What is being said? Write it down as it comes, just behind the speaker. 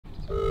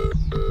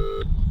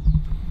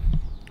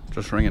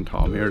Just ringing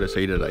Tom here to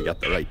see that I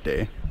get the right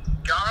day.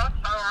 Gareth,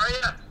 how are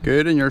you?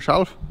 Good, and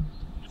yourself?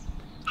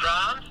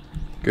 Grand?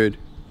 Good,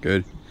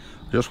 good.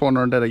 Just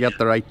wondering, did I get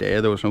the right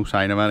day? There was no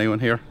sign of anyone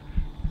here.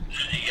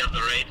 Did you get the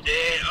right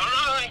day?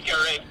 Oh, I think you're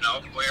right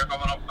enough. We're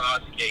coming up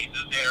past the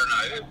cases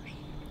here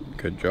now.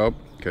 Good job,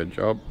 good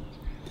job.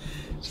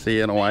 See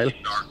you in a while.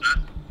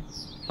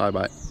 Bye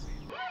bye.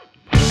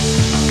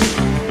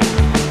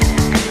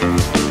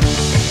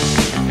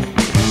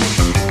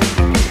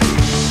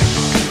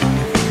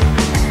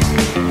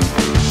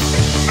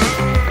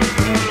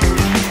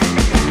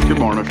 Good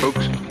morning,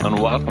 folks, and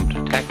welcome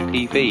to Tech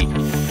TV.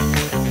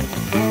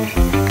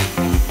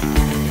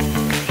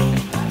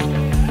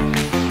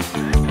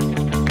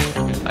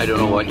 I don't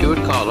know what you would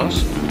call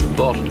us,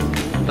 but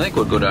I think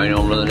we'd go down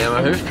under the name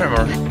of hoof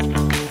trimmers.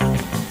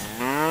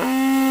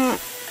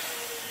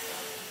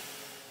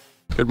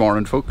 Good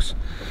morning, folks,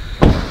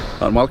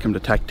 and welcome to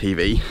Tech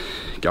TV.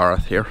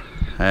 Gareth here.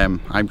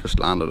 I'm just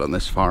landed on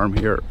this farm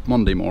here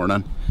Monday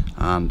morning,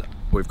 and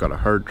we've got a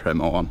herd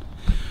trim on.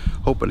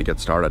 Hoping to get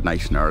started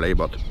nice and early,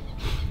 but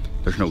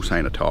there's no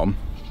sign of Tom.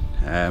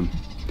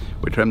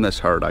 We trimmed this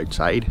herd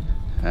outside,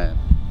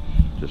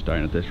 just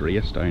down at this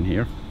race down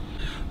here.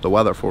 The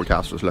weather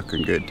forecast was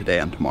looking good today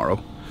and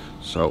tomorrow,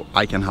 so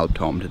I can help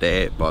Tom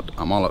today, but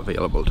I'm all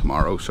available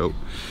tomorrow. So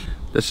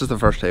this is the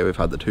first day we've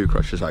had the two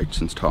crushes out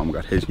since Tom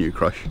got his new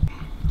crush.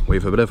 We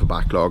have a bit of a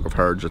backlog of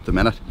herds at the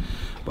minute,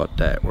 but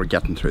we're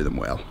getting through them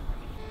well.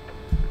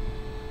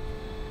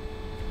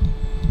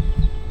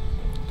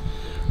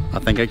 I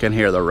think I can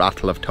hear the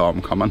rattle of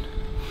Tom coming.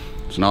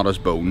 It's not his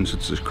bones,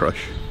 it's his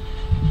crush.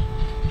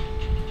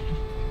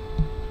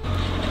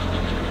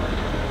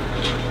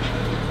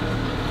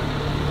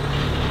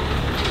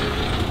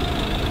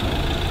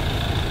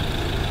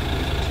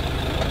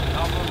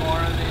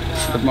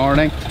 Good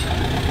morning.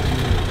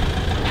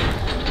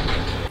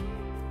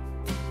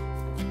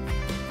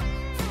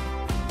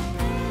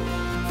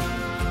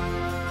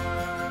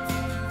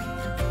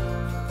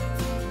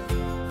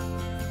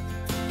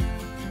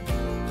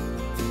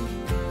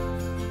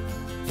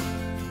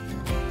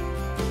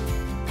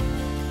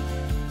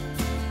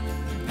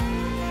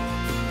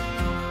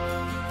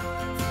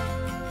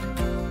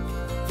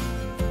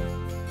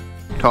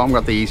 Tom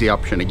got the easy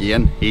option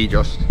again. He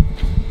just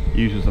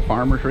uses the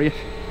farmer's rate,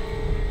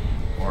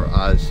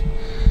 whereas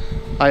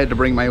I had to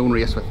bring my own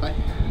race with me.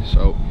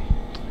 So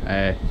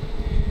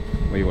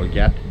we will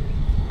get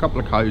a couple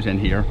of cows in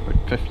here,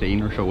 about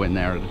 15 or so in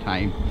there at a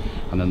time,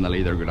 and then they'll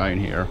either go down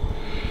here,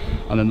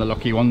 and then the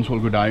lucky ones will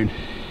go down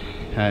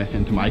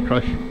into my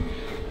crush.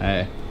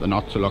 The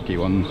not so lucky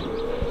ones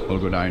will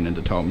go down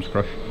into Tom's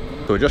crush.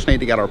 So we just need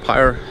to get our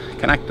power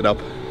connected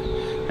up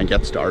and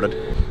get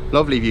started.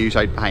 Lovely views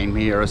out behind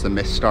me here as the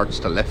mist starts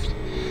to lift,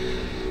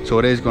 so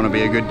it is going to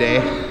be a good day.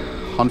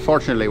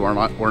 Unfortunately, we're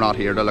not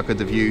here to look at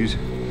the views.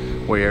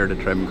 We're here to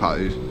trim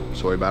cows,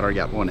 so we better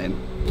get one in.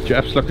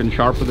 Jeff's looking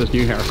sharp with his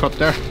new haircut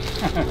there.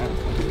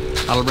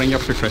 That'll bring you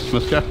up to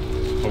Christmas, Jeff.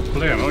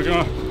 Hopefully, I'm not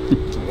gonna.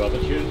 Well, the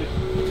Tuesday.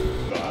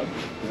 Bad.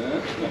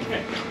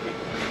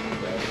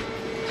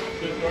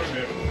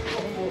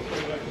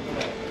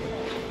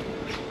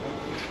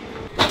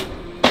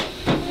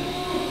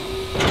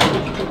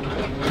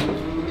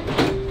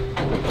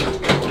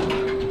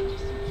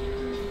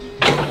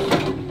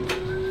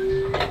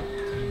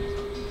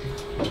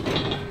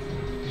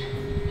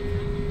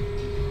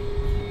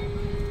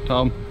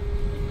 Tom,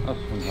 That's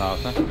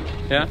fantastic.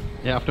 Yeah?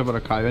 you have to put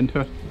a cow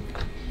into it.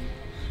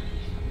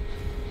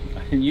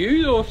 I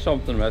knew there was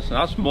something missing.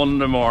 That's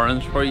Monday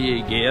mornings for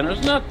you again,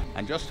 isn't it?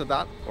 And just at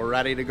that, we're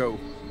ready to go.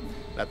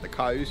 Let the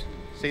cows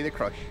see the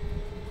crush.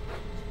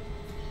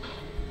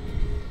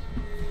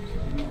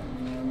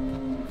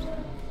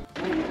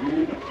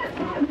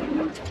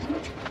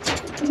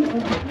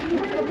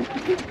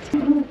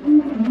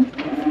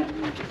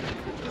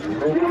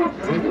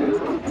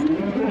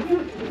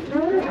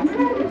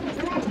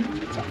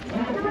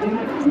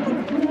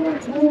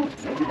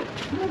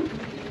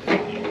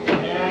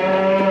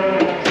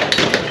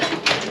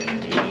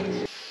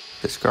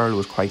 This girl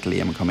was quite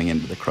lame coming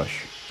into the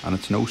crush, and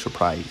it's no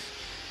surprise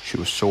she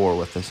was sore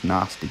with this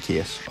nasty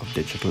case of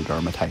digital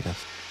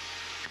dermatitis.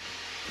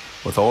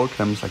 With all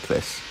trims like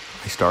this,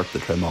 I start the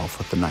trim off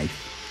with the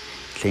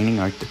knife, cleaning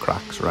out the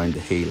cracks around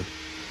the heel,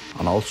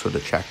 and also to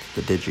check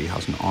the digi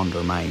hasn't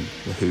undermined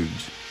the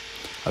hooves,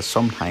 as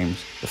sometimes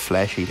the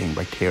flesh-eating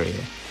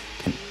bacteria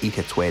can eat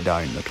its way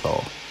down the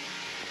claw.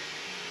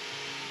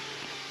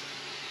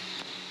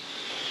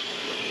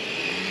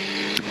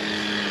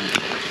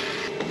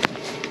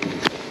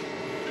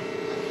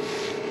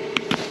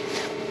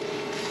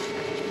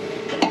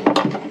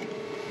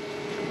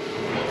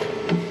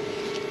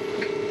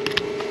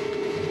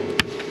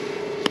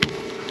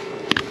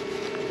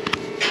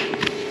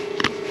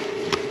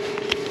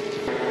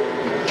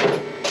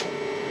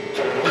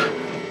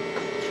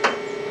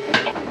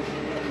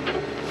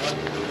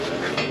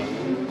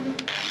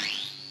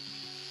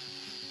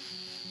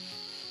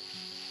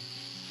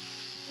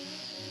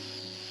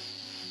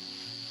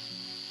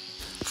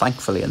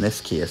 Thankfully in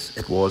this case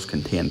it was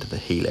contained to the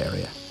heel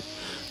area.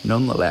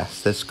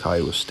 Nonetheless, this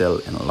cow was still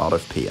in a lot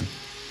of pain.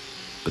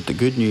 But the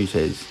good news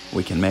is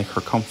we can make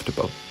her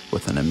comfortable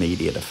with an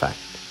immediate effect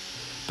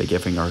by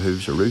giving her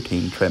hooves a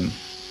routine trim,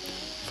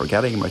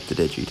 forgetting about the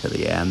digi to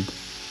the end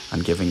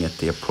and giving it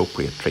the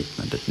appropriate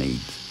treatment it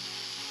needs.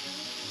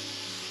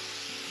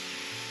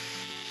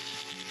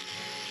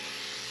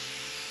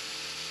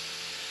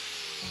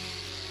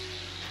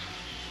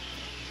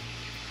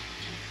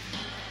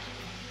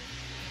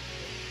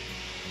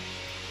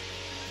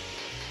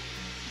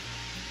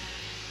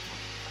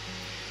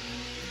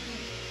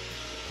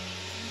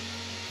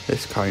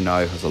 This cow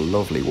now has a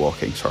lovely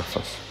walking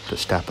surface to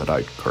step it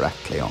out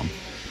correctly on.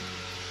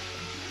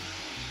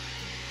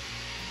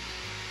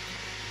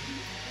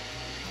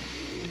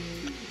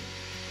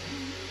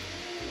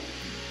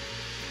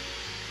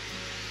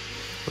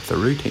 With the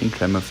routine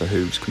trim of the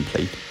hooves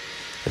complete,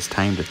 it's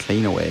time to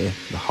clean away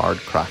the hard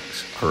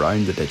cracks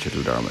around the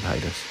digital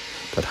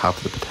dermatitis that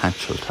have the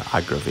potential to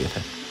aggravate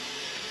it.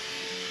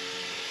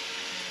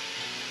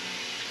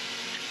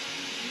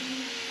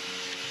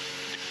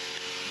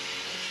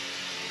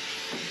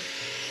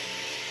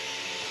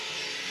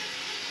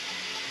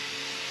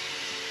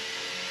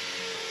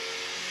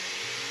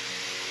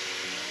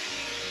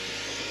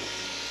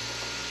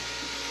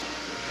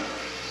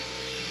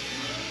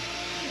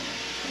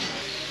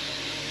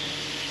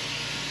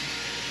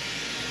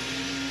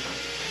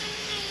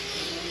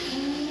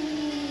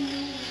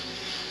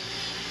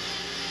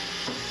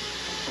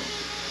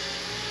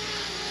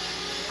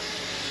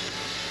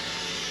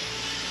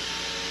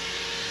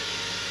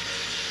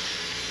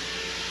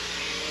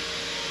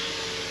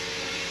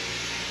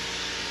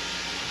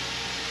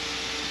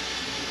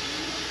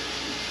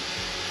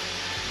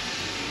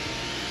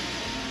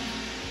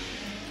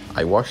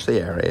 I wash the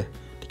area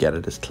to get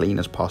it as clean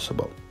as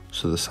possible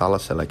so the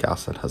salicylic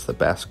acid has the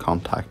best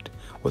contact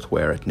with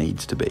where it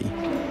needs to be.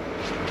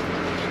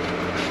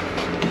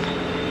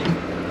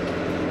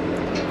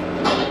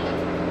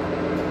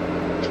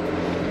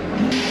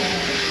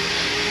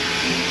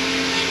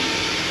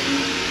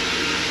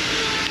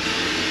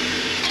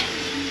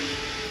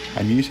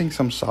 I'm using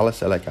some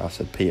salicylic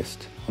acid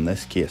paste on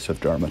this case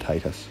of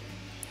dermatitis.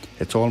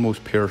 It's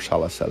almost pure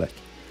salicylic,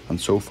 and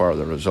so far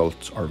the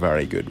results are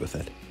very good with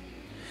it.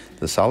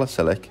 The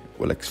salicylic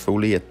will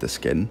exfoliate the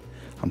skin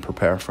and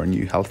prepare for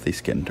new healthy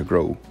skin to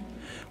grow,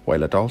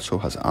 while it also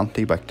has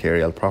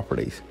antibacterial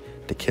properties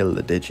to kill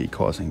the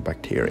digi-causing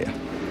bacteria.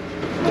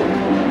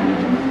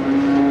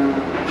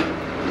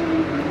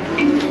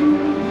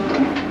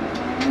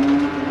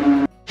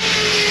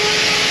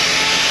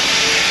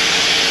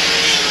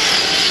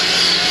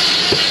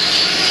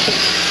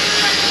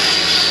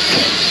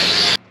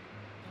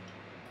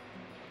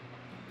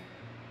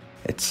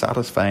 It's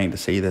satisfying to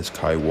see this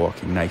cow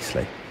walking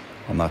nicely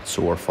on that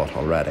sore foot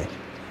already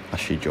as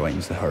she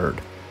joins the herd.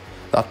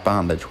 That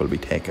bandage will be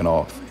taken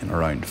off in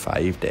around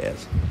 5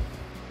 days.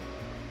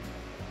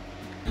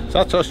 So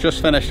that's us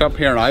just finished up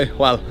here now.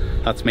 Well,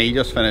 that's me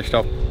just finished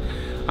up.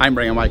 I'm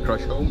bringing my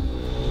crush home.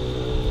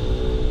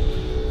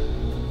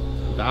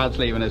 Dad's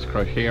leaving his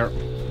crush here.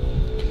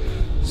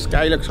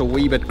 Sky looks a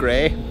wee bit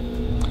grey.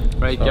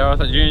 Right,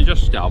 Gareth, you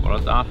just stop it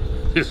at that.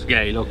 The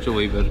sky looks a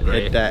wee bit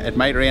grey. It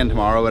might rain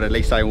tomorrow, but at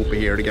least I won't be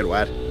here to get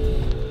wet.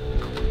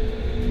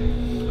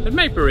 It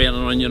might be raining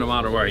on you no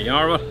matter where you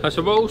are, but I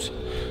suppose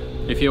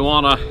if you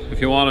want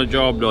a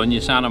job done,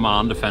 you send a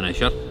man to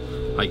finish it.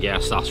 I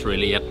guess that's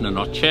really it in a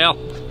nutshell.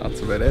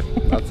 That's about it.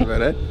 That's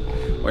about it.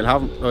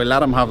 We'll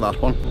let him have that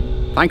one.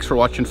 Thanks for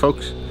watching,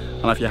 folks.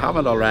 And if you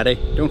haven't already,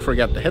 don't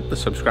forget to hit the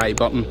subscribe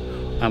button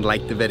and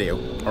like the video.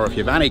 Or if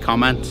you have any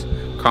comments,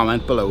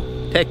 comment below.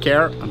 Take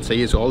care and see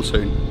you all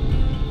soon.